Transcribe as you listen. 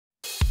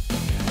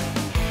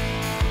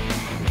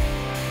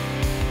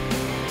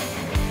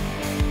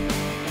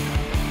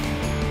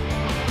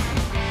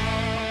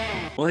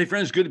Well, hey,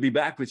 friends, good to be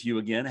back with you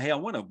again. Hey, I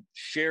want to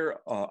share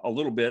a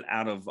little bit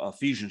out of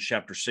Ephesians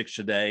chapter 6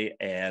 today.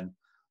 And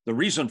the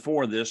reason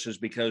for this is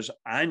because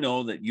I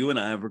know that you and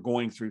I are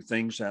going through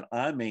things that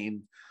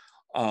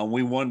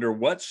we wonder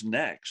what's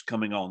next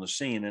coming on the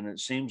scene. And it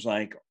seems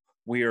like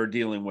we are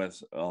dealing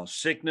with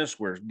sickness,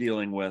 we're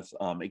dealing with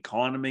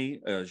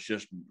economy, it's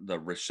just the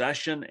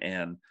recession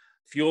and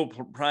fuel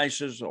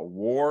prices, a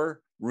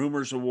war,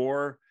 rumors of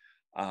war.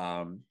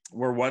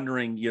 We're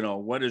wondering,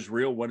 what is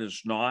real, what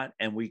is not.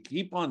 And we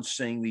keep on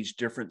seeing these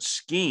different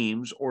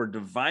schemes or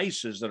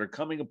devices that are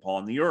coming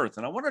upon the earth.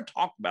 And I want to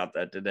talk about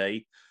that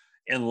today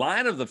in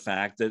light of the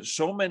fact that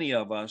so many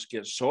of us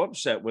get so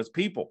upset with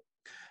people.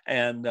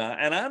 And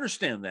I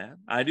understand that.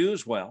 I do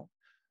as well.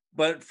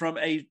 But from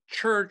a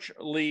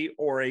churchly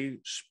or a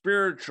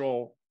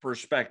spiritual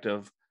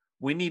perspective,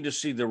 we need to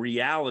see the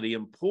reality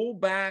and pull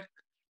back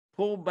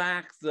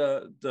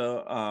the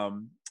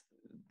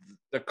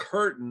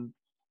curtain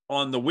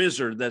on the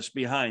wizard that's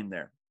behind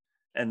there.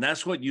 And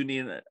that's what you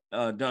need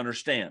to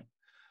understand.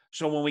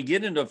 So when we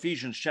get into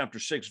Ephesians chapter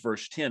 6,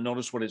 verse 10,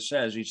 notice what it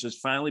says. He says,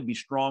 finally, be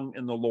strong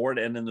in the Lord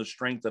and in the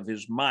strength of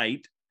his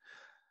might.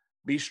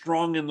 Be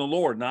strong in the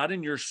Lord, not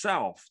in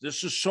yourself.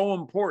 This is so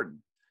important.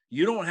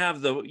 You don't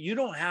have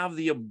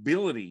the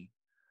ability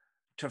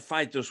to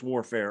fight this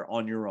warfare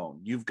on your own.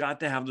 You've got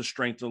to have the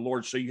strength of the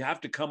Lord. So you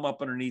have to come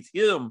up underneath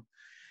him.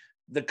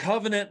 The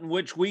covenant in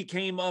which we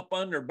came up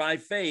under by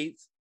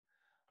faith,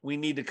 we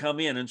need to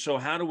come in. And so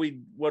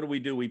what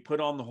do? We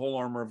put on the whole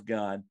armor of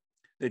God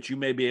that you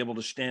may be able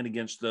to stand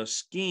against the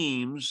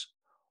schemes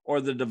or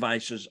the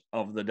devices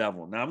of the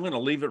devil. Now, I'm going to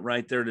leave it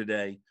right there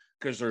today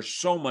because there's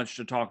so much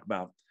to talk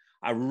about.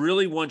 I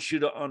really want you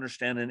to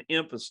understand and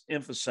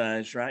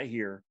emphasize right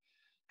here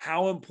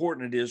how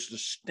important it is to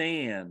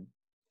stand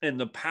in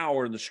the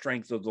power and the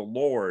strength of the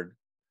Lord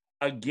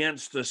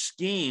against the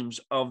schemes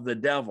of the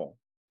devil.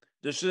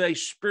 This is a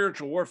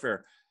spiritual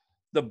warfare.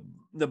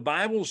 The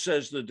Bible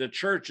says that the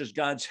church is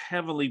God's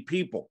heavenly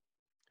people.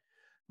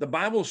 The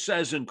Bible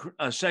says in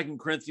 2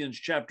 Corinthians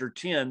chapter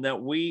 10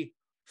 that we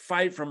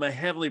fight from a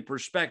heavenly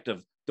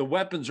perspective. The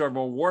weapons of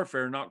our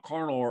warfare are not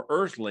carnal or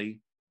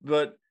earthly,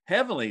 but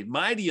heavenly,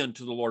 mighty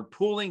unto the Lord,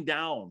 pulling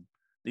down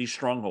these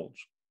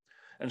strongholds.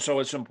 And so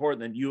it's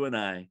important that you and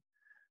I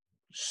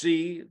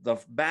see the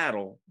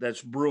battle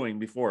that's brewing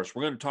before us.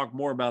 We're going to talk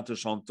more about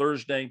this on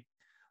Thursday,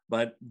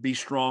 but be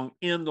strong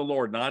in the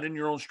Lord, not in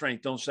your own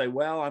strength. Don't say,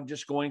 well, I'm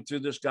just going through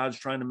this. God's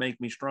trying to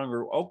make me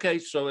stronger. Okay,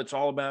 so it's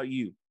all about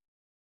you.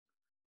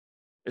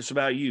 It's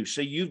about you.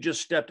 See, you've just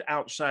stepped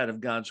outside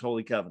of God's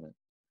holy covenant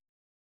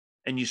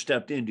and you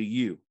stepped into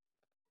you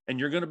and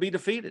you're going to be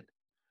defeated.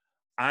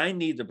 I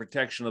need the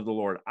protection of the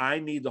Lord. I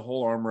need the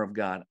whole armor of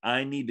God.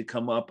 I need to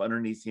come up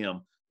underneath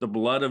him. The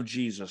blood of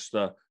Jesus,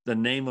 the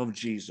name of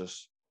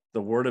Jesus,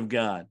 the word of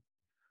God.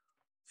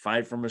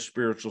 Fight from a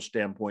spiritual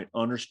standpoint.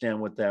 Understand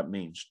what that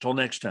means. Till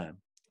next time,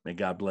 may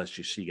God bless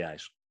you. See you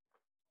guys.